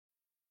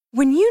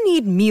When you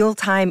need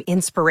mealtime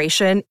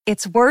inspiration,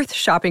 it's worth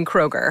shopping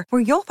Kroger,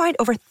 where you'll find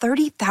over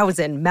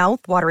 30,000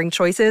 mouth-watering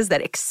choices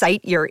that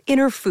excite your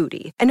inner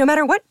foodie. And no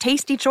matter what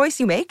tasty choice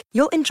you make,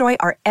 you'll enjoy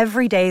our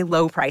everyday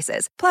low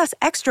prices, plus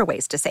extra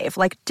ways to save,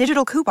 like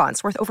digital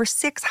coupons worth over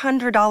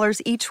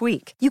 $600 each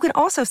week. You can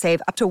also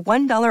save up to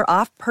 $1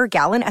 off per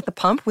gallon at the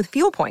pump with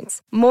fuel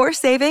points. More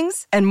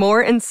savings and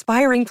more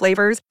inspiring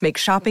flavors make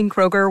shopping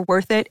Kroger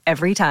worth it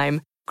every time.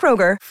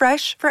 Kroger,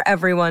 fresh for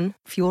everyone.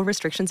 Fuel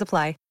restrictions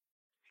apply.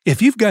 If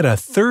you've got a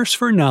thirst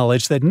for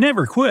knowledge that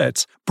never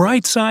quits,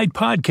 Brightside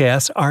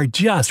Podcasts are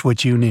just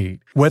what you need.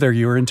 Whether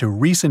you're into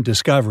recent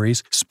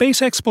discoveries, space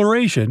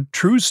exploration,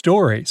 true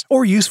stories,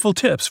 or useful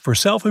tips for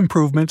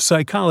self-improvement,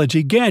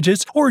 psychology,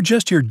 gadgets, or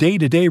just your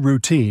day-to-day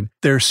routine,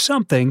 there's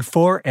something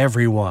for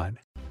everyone.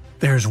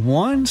 There's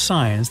one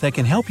science that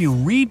can help you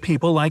read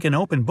people like an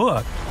open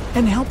book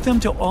and help them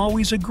to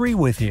always agree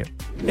with you.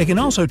 It can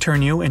also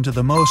turn you into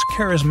the most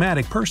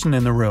charismatic person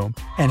in the room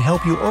and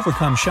help you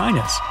overcome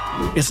shyness.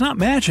 It's not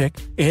magic,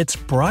 it's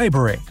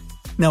bribery.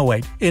 No,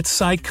 wait, it's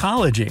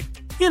psychology.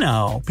 You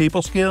know,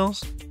 people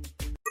skills.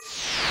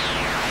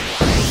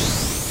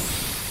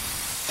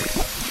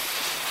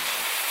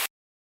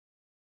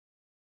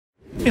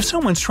 If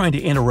someone's trying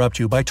to interrupt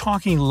you by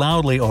talking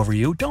loudly over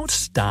you, don't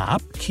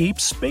stop, keep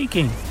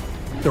speaking.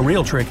 The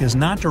real trick is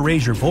not to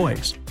raise your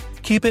voice.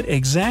 Keep it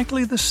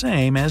exactly the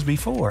same as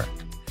before.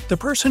 The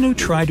person who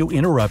tried to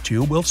interrupt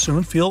you will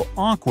soon feel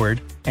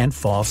awkward and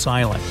fall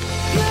silent.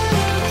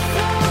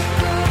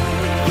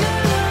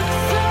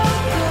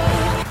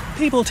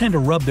 People tend to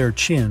rub their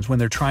chins when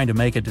they're trying to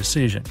make a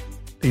decision.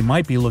 They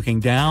might be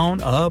looking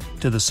down, up,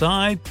 to the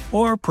side,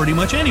 or pretty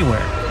much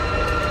anywhere.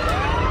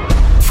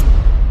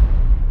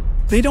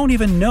 They don't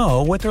even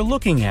know what they're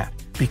looking at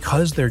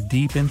because they're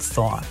deep in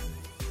thought.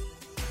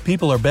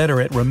 People are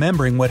better at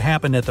remembering what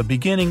happened at the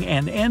beginning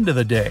and end of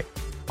the day.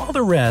 All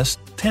the rest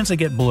tends to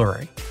get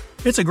blurry.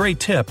 It's a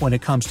great tip when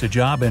it comes to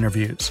job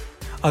interviews.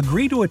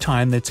 Agree to a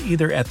time that's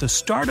either at the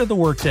start of the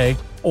workday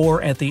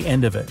or at the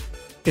end of it.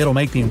 It'll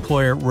make the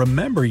employer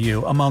remember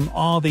you among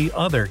all the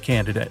other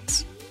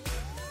candidates.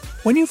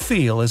 When you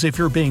feel as if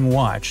you're being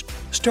watched,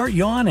 start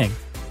yawning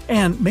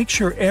and make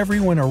sure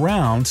everyone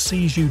around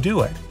sees you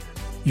do it.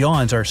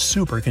 Yawns are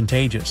super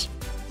contagious.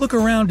 Look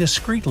around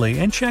discreetly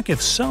and check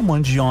if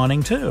someone's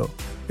yawning too.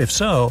 If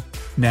so,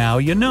 now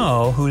you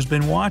know who's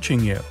been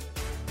watching you.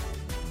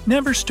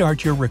 Never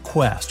start your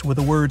request with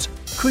the words,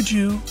 "Could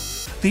you?"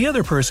 The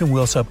other person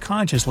will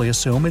subconsciously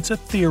assume it's a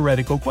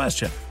theoretical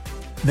question.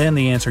 Then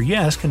the answer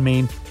yes can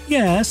mean,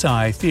 "Yes,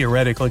 I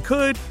theoretically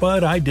could,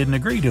 but I didn't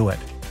agree to it."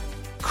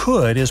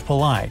 Could is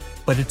polite,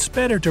 but it's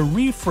better to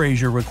rephrase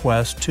your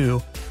request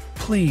to,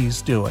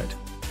 "Please do it."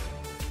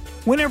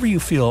 Whenever you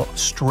feel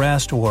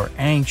stressed or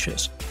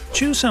anxious,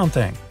 chew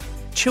something.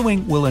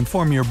 Chewing will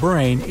inform your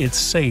brain it's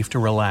safe to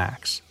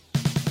relax.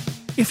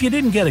 If you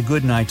didn't get a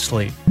good night's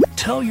sleep,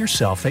 tell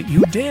yourself that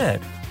you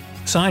did.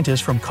 Scientists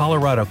from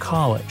Colorado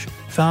College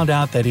found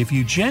out that if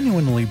you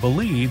genuinely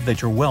believe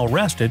that you're well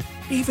rested,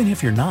 even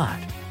if you're not,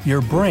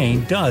 your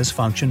brain does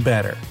function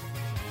better.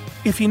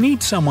 If you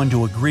need someone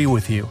to agree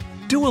with you,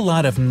 do a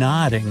lot of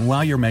nodding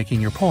while you're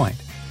making your point.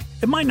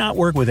 It might not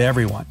work with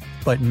everyone,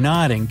 but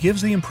nodding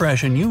gives the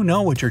impression you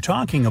know what you're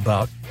talking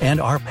about and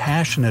are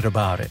passionate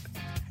about it.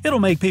 It'll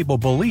make people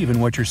believe in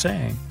what you're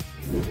saying.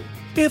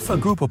 If a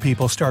group of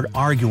people start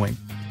arguing,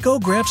 go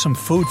grab some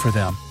food for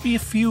them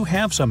if you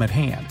have some at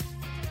hand.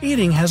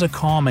 Eating has a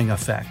calming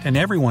effect and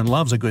everyone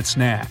loves a good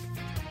snack.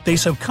 They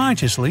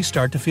subconsciously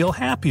start to feel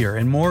happier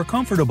and more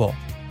comfortable.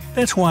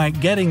 That's why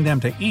getting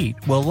them to eat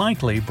will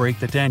likely break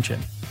the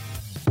tension.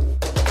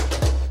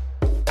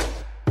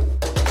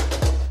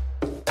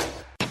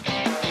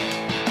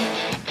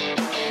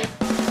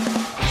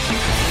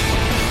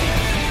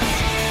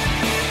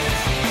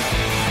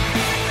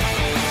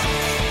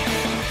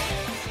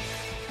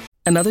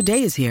 Another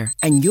day is here,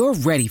 and you're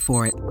ready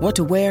for it. What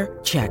to wear?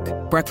 Check.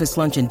 Breakfast,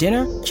 lunch, and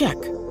dinner? Check.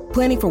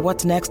 Planning for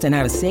what's next and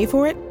how to save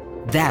for it?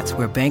 That's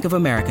where Bank of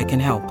America can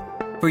help.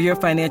 For your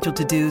financial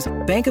to-dos,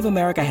 Bank of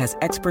America has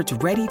experts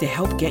ready to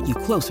help get you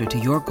closer to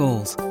your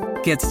goals.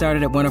 Get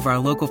started at one of our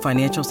local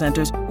financial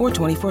centers or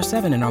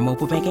 24/7 in our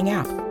mobile banking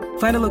app.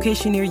 Find a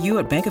location near you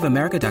at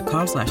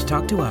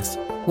bankofamerica.com/talktous.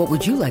 What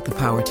would you like the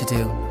power to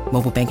do?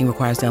 Mobile banking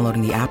requires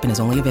downloading the app and is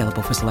only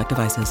available for select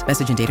devices.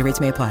 Message and data rates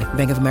may apply.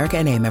 Bank of America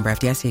NA, member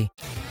FDIC.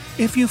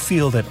 If you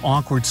feel that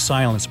awkward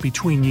silence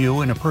between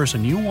you and a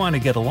person you want to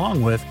get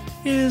along with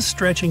is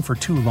stretching for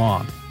too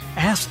long,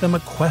 ask them a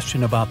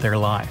question about their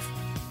life.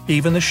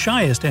 Even the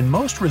shyest and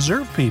most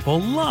reserved people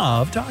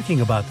love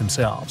talking about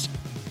themselves.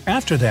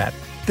 After that,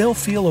 they'll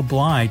feel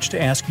obliged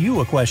to ask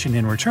you a question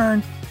in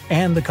return,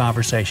 and the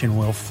conversation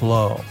will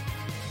flow.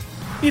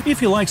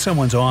 If you like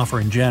someone's offer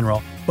in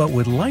general, but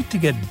would like to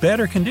get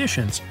better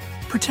conditions,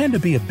 pretend to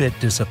be a bit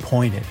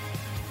disappointed.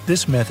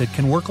 This method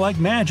can work like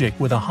magic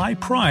with a high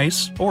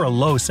price or a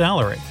low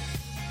salary.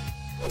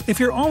 If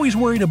you're always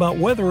worried about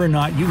whether or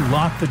not you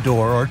locked the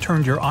door or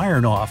turned your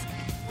iron off,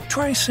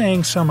 try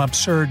saying some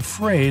absurd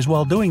phrase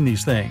while doing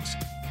these things.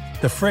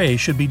 The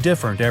phrase should be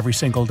different every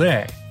single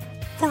day.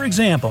 For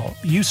example,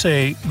 you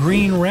say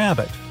 "green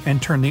rabbit"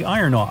 and turn the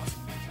iron off.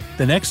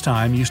 The next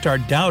time you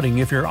start doubting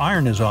if your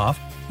iron is off,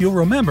 you'll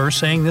remember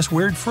saying this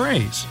weird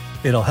phrase.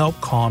 It'll help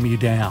calm you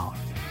down.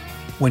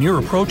 When you're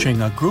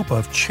approaching a group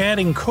of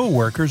chatting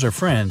coworkers or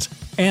friends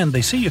and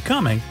they see you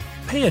coming,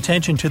 pay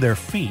attention to their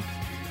feet.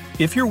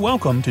 If you're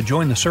welcome to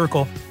join the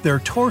circle, their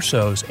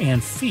torsos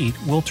and feet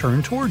will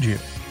turn toward you.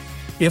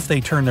 If they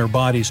turn their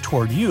bodies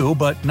toward you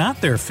but not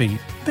their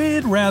feet,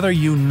 they'd rather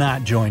you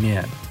not join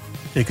in.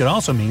 It could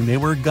also mean they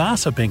were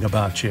gossiping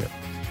about you.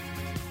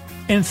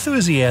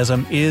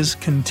 Enthusiasm is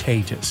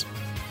contagious.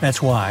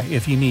 That's why,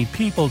 if you need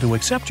people to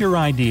accept your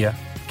idea,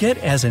 get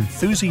as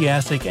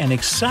enthusiastic and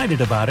excited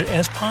about it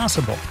as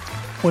possible.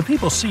 When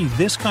people see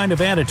this kind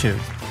of attitude,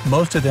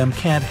 most of them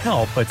can't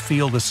help but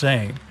feel the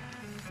same.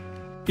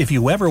 If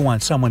you ever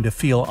want someone to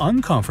feel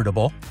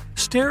uncomfortable,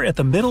 stare at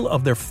the middle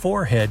of their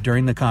forehead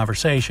during the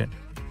conversation.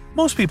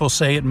 Most people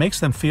say it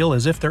makes them feel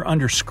as if they're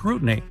under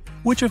scrutiny,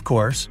 which of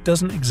course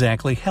doesn't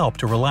exactly help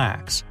to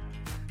relax.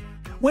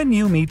 When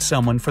you meet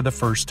someone for the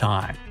first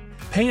time,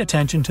 pay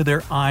attention to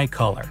their eye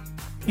color.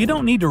 You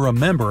don't need to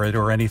remember it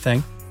or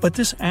anything, but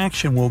this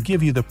action will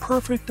give you the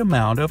perfect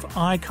amount of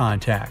eye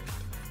contact.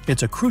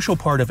 It's a crucial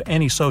part of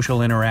any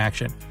social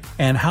interaction,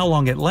 and how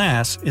long it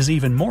lasts is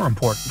even more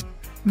important.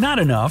 Not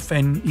enough,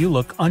 and you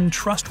look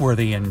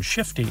untrustworthy and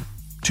shifty.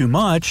 Too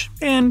much,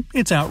 and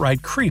it's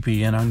outright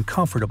creepy and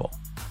uncomfortable.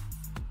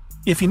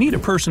 If you need a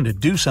person to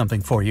do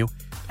something for you,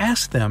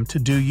 ask them to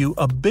do you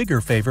a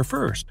bigger favor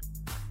first.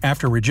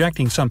 After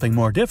rejecting something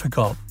more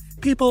difficult,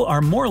 people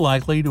are more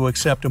likely to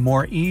accept a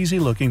more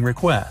easy-looking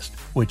request,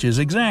 which is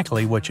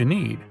exactly what you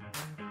need.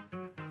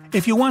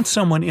 If you want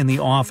someone in the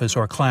office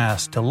or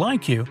class to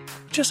like you,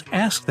 just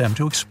ask them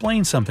to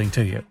explain something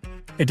to you.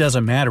 It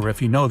doesn't matter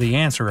if you know the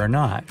answer or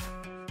not.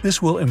 This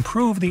will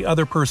improve the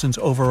other person's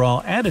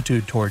overall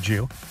attitude towards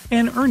you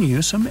and earn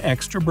you some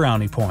extra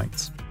brownie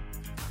points.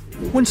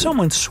 When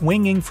someone's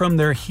swinging from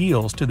their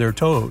heels to their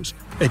toes,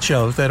 it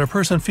shows that a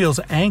person feels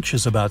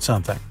anxious about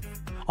something.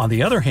 On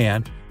the other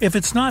hand, if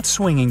it's not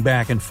swinging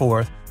back and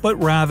forth, but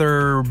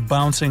rather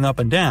bouncing up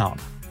and down,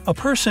 a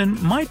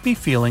person might be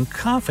feeling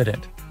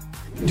confident.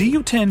 Do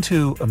you tend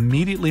to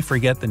immediately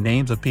forget the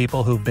names of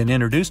people who've been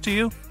introduced to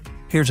you?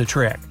 Here's a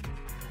trick.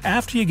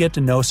 After you get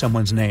to know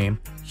someone's name,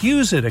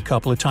 use it a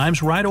couple of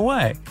times right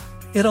away.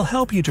 It'll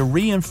help you to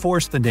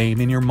reinforce the name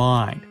in your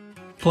mind.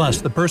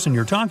 Plus, the person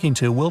you're talking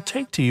to will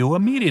take to you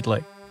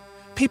immediately.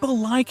 People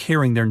like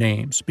hearing their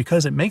names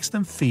because it makes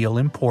them feel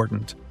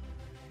important.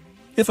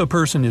 If a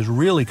person is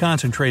really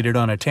concentrated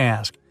on a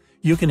task,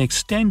 you can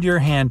extend your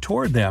hand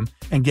toward them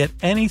and get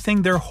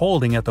anything they're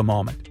holding at the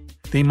moment.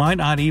 They might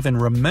not even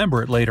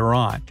remember it later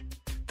on.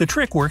 The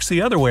trick works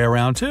the other way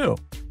around too.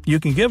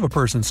 You can give a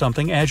person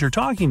something as you're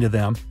talking to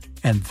them,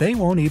 and they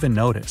won't even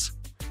notice.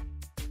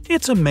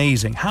 It's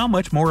amazing how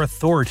much more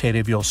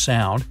authoritative you'll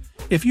sound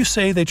if you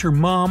say that your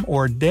mom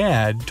or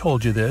dad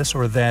told you this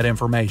or that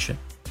information.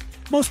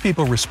 Most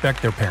people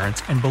respect their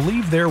parents and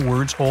believe their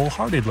words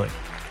wholeheartedly.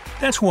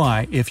 That's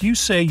why, if you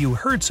say you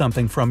heard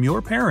something from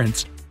your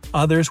parents,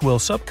 others will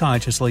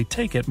subconsciously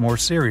take it more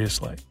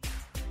seriously.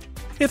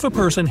 If a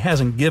person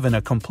hasn't given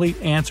a complete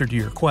answer to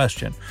your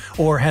question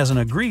or hasn't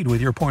agreed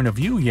with your point of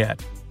view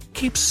yet,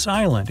 keep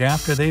silent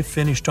after they've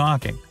finished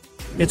talking.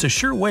 It's a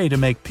sure way to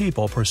make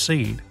people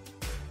proceed.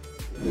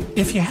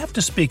 If you have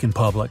to speak in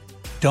public,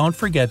 don't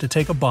forget to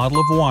take a bottle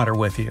of water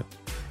with you.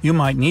 You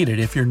might need it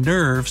if your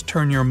nerves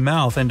turn your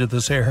mouth into the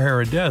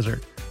Sahara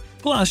Desert.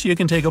 Plus, you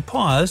can take a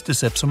pause to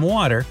sip some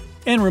water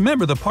and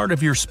remember the part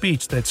of your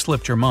speech that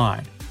slipped your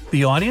mind.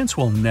 The audience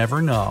will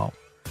never know.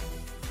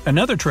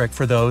 Another trick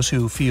for those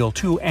who feel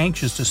too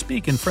anxious to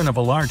speak in front of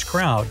a large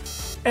crowd,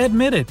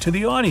 admit it to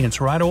the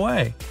audience right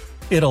away.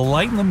 It'll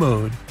lighten the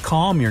mood,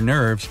 calm your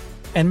nerves,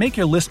 and make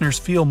your listeners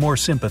feel more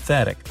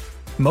sympathetic.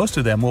 Most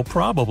of them will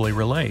probably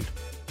relate.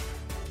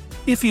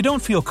 If you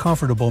don't feel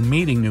comfortable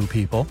meeting new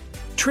people,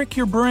 trick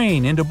your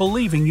brain into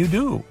believing you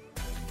do.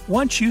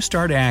 Once you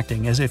start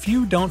acting as if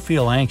you don't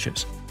feel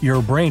anxious,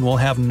 your brain will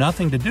have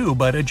nothing to do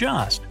but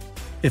adjust.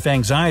 If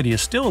anxiety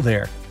is still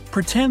there,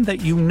 pretend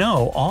that you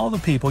know all the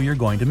people you're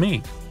going to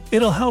meet.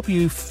 It'll help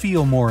you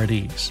feel more at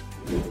ease.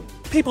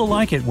 People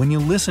like it when you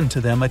listen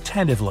to them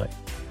attentively.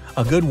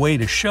 A good way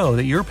to show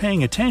that you're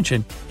paying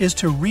attention is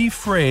to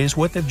rephrase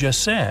what they've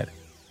just said.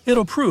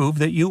 It'll prove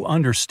that you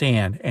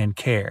understand and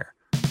care.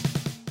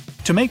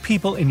 To make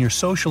people in your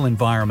social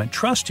environment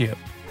trust you,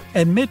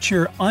 admit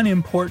your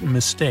unimportant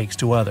mistakes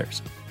to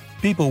others.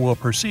 People will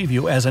perceive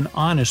you as an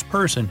honest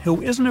person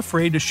who isn't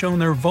afraid to show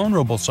their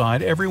vulnerable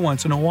side every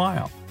once in a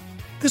while.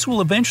 This will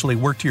eventually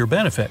work to your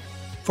benefit.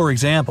 For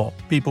example,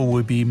 people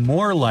would be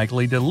more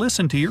likely to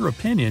listen to your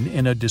opinion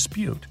in a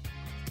dispute.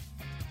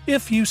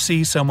 If you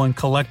see someone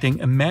collecting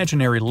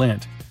imaginary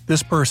lint,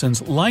 this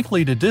person's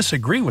likely to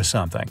disagree with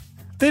something.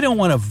 They don't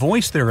want to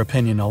voice their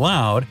opinion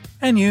aloud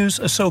and use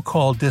a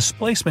so-called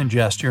displacement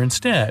gesture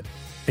instead,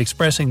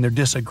 expressing their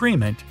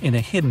disagreement in a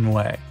hidden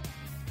way.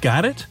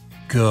 Got it?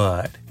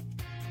 Good.